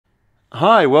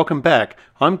Hi, welcome back.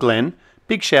 I'm Glenn.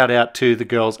 Big shout out to the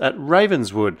girls at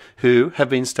Ravenswood who have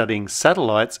been studying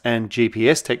satellites and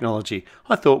GPS technology.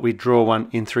 I thought we'd draw one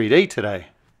in 3D today.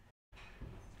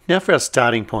 Now for our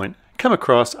starting point. Come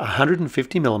across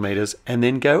 150 millimeters and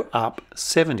then go up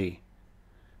 70.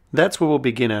 That's where we'll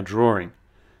begin our drawing.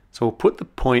 So we'll put the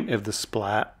point of the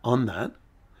splat on that,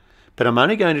 but I'm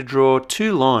only going to draw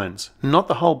 2 lines, not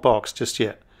the whole box just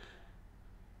yet.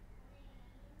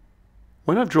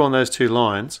 When I've drawn those 2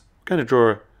 lines, I'm going to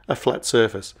draw a flat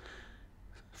surface.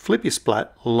 Flip your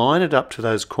splat, line it up to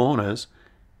those corners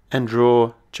and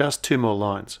draw just 2 more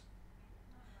lines.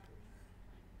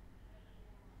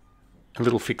 A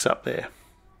little fix up there.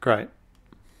 Great.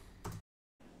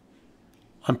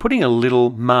 I'm putting a little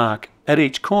mark at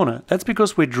each corner. That's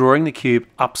because we're drawing the cube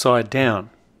upside down.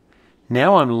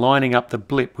 Now I'm lining up the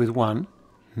blip with one,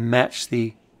 match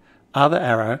the other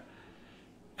arrow,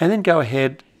 and then go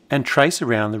ahead and trace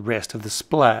around the rest of the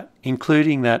splat,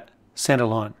 including that center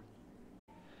line.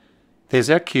 There's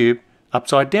our cube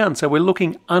upside down, so we're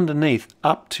looking underneath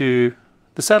up to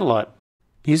the satellite.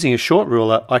 Using a short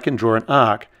ruler, I can draw an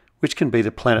arc, which can be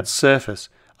the planet's surface.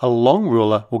 A long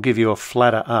ruler will give you a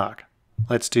flatter arc.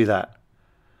 Let's do that.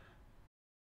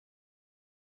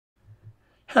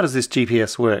 How does this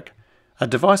GPS work? A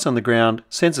device on the ground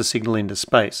sends a signal into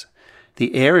space.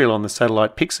 The aerial on the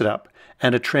satellite picks it up,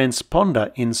 and a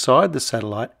transponder inside the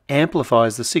satellite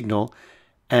amplifies the signal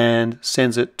and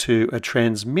sends it to a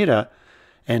transmitter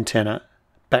antenna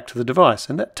back to the device,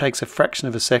 and that takes a fraction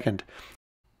of a second.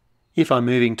 If I'm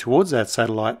moving towards that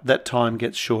satellite, that time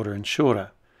gets shorter and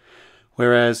shorter.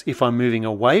 Whereas if I'm moving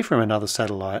away from another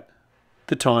satellite,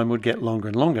 the time would get longer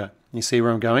and longer. You see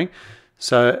where I'm going?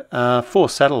 So 4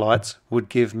 satellites would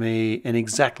give me an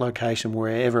exact location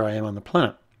wherever I am on the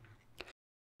planet.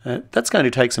 That's going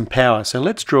to take some power, so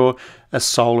let's draw a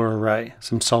solar array,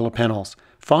 some solar panels.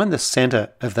 Find the center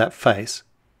of that face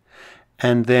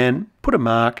and then put a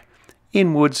mark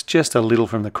inwards just a little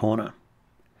from the corner.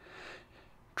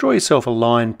 Draw yourself a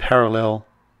line parallel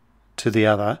to the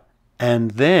other,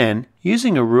 and then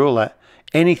using a ruler,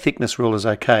 any thickness ruler is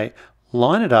okay,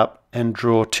 line it up and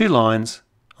draw 2 lines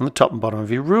on the top and bottom of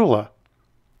your ruler.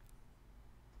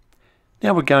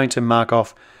 Now we're going to mark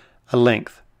off a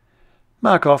length.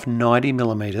 Mark off 90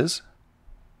 millimeters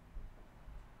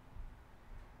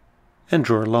and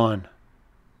draw a line.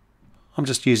 I'm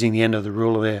just using the end of the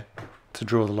ruler there to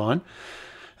draw the line.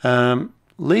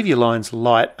 Leave your lines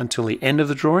light until the end of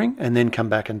the drawing and then come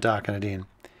back and darken it in.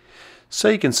 So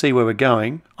you can see where we're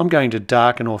going. I'm going to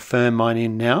darken or firm mine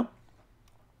in now.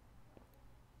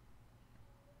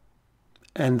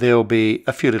 And there'll be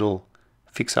a few little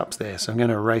fix-ups there, so I'm going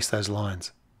to erase those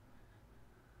lines.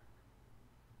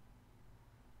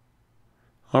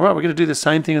 Alright, we're going to do the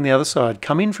same thing on the other side.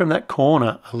 Come in from that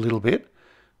corner a little bit,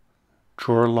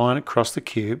 draw a line across the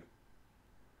cube,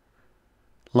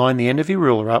 line the end of your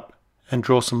ruler up and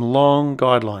draw some long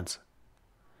guidelines.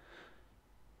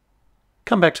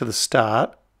 Come back to the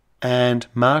start and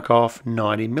mark off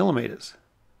 90 millimeters.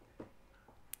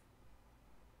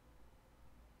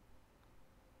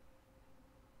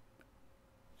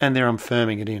 And there I'm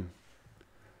firming it in.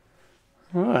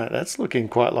 Alright, that's looking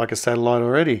quite like a satellite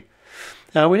already.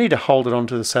 Now we need to hold it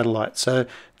onto the satellite, so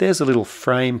there's a little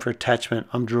frame for attachment.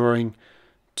 I'm drawing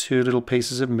 2 little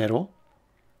pieces of metal,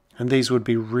 and these would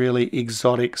be really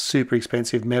exotic, super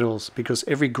expensive metals because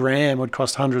every gram would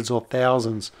cost hundreds or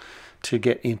thousands to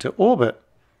get into orbit.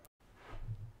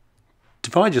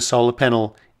 Divide your solar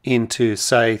panel into,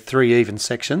 say, 3 even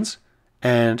sections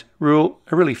and rule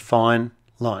a really fine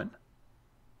line.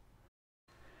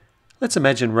 Let's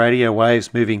imagine radio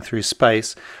waves moving through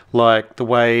space like the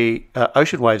way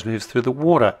ocean waves move through the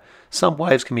water. Some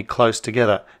waves can be close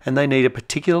together and they need a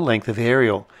particular length of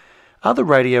aerial. Other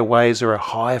radio waves are a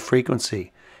higher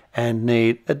frequency and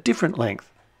need a different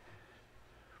length.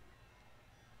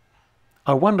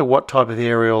 I wonder what type of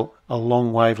aerial a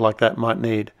long wave like that might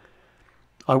need.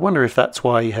 I wonder if that's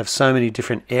why you have so many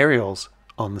different aerials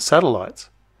on the satellites.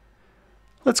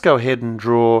 Let's go ahead and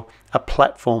draw a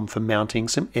platform for mounting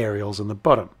some aerials on the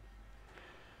bottom.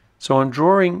 So I'm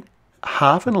drawing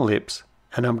half an ellipse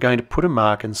and I'm going to put a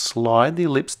mark and slide the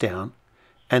ellipse down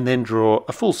and then draw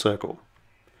a full circle.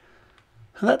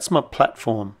 And that's my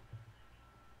platform.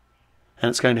 And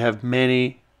it's going to have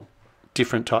many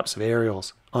different types of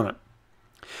aerials on it.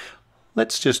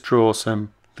 Let's just draw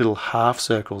some little half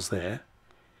circles there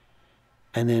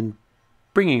and then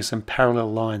bringing some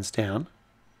parallel lines down.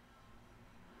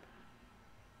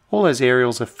 All those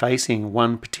aerials are facing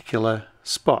one particular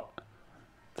spot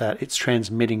that it's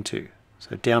transmitting to.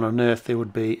 So down on Earth there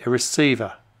would be a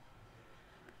receiver.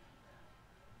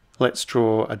 Let's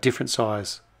draw a different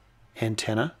size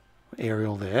antenna,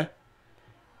 aerial there.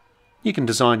 You can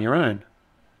design your own.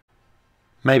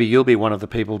 Maybe you'll be one of the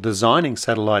people designing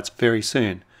satellites very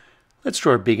soon. Let's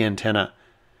draw a big antenna.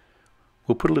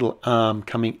 We'll put a little arm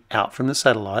coming out from the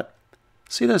satellite.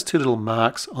 See those two little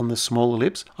marks on the small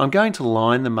ellipse? I'm going to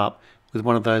line them up with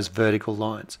one of those vertical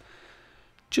lines.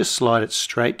 Just slide it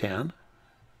straight down.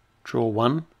 Draw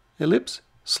one ellipse,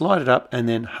 slide it up and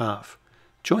then half.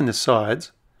 Join the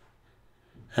sides,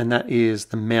 and that is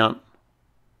the mount.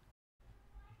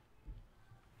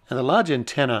 Now the large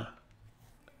antenna,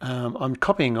 I'm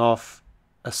copying off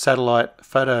a satellite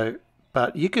photo,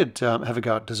 but you could have a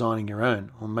go at designing your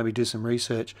own, or maybe do some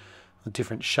research on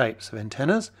different shapes of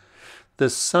antennas. The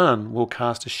sun will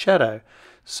cast a shadow,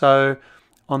 so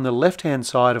on the left hand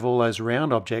side of all those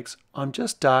round objects, I'm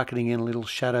just darkening in a little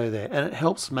shadow there, and it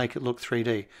helps make it look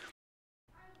 3D.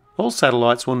 All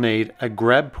satellites will need a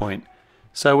grab point,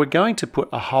 so we're going to put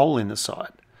a hole in the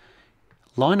side.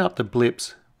 Line up the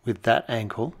blips with that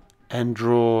angle and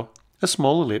draw a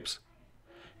small ellipse,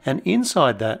 and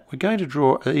inside that we're going to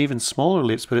draw an even smaller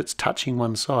ellipse, but it's touching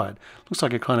one side. Looks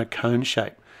like a kind of cone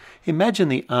shape. Imagine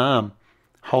the arm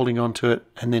holding onto it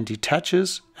and then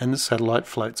detaches and the satellite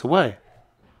floats away.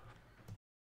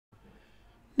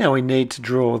 Now we need to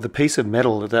draw the piece of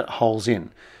metal that holes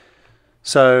in.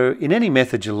 So in any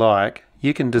method you like,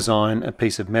 you can design a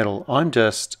piece of metal. I'm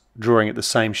just drawing it the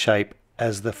same shape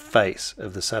as the face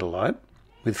of the satellite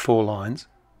with 4 lines.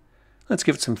 Let's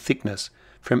give it some thickness.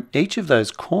 From each of those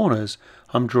corners,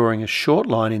 I'm drawing a short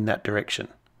line in that direction.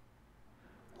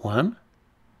 1,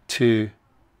 2,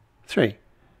 3.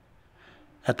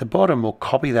 At the bottom, we'll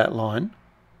copy that line,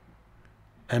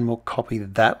 and we'll copy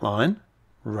that line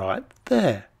right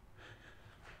there.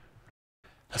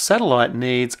 A satellite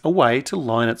needs a way to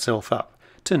line itself up,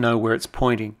 to know where it's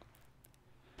pointing.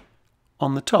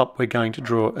 On the top, we're going to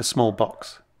draw a small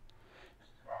box.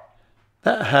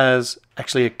 That has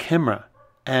actually a camera,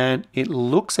 and it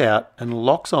looks out and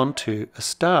locks onto a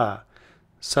star,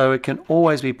 so it can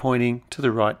always be pointing to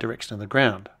the right direction of the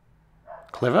ground.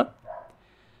 Clever?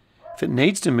 If it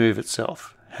needs to move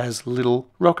itself, it has little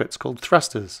rockets called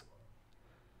thrusters.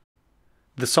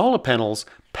 The solar panels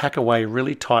pack away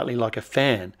really tightly like a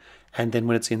fan, and then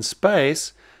when it's in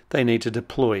space, they need to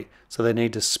deploy, so they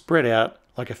need to spread out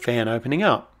like a fan opening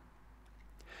up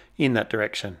in that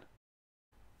direction.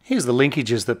 Here's the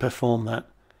linkages that perform that.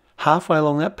 Halfway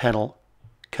along that panel,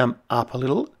 come up a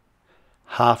little.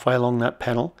 Halfway along that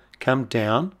panel, come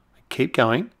down, keep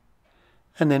going,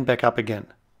 and then back up again.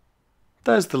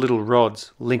 Those are the little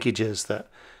rods, linkages that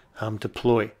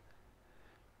deploy.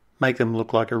 Make them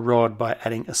look like a rod by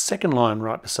adding a second line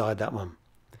right beside that one.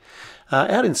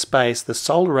 Out in space, the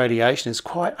solar radiation is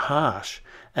quite harsh,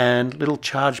 and little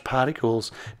charged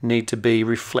particles need to be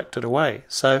reflected away.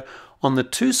 So on the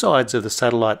 2 sides of the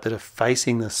satellite that are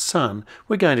facing the sun,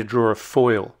 we're going to draw a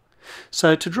foil.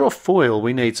 So to draw foil,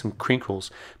 we need some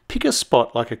crinkles. Pick a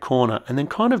spot like a corner and then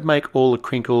kind of make all the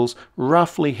crinkles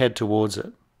roughly head towards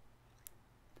it.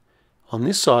 On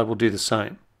this side, we'll do the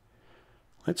same.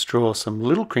 Let's draw some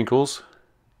little crinkles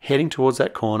heading towards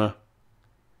that corner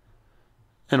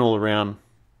and all around.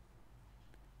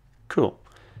 Cool.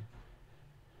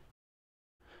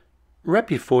 Wrap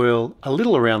your foil a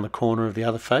little around the corner of the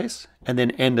other face and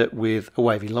then end it with a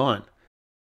wavy line.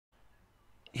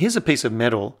 Here's a piece of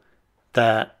metal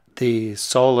that the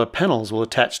solar panels will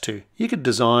attach to. You could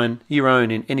design your own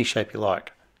in any shape you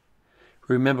like.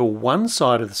 Remember, one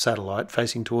side of the satellite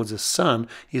facing towards the sun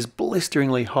is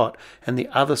blisteringly hot, and the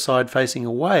other side facing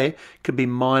away could be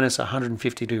minus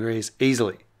 150 degrees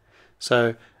easily.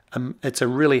 So it's a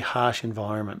really harsh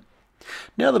environment.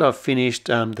 Now that I've finished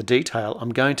the detail,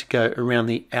 I'm going to go around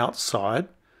the outside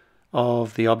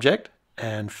of the object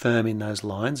and firm in those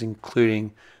lines,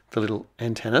 including the little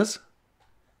antennas.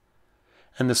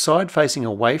 And the side facing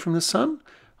away from the sun,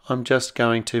 I'm just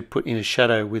going to put in a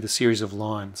shadow with a series of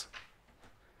lines.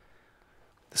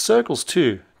 The circles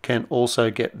too can also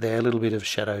get their little bit of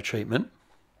shadow treatment.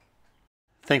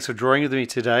 Thanks for drawing with me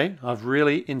today. I've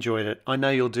really enjoyed it. I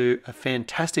know you'll do a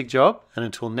fantastic job, and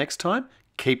until next time,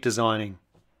 keep designing.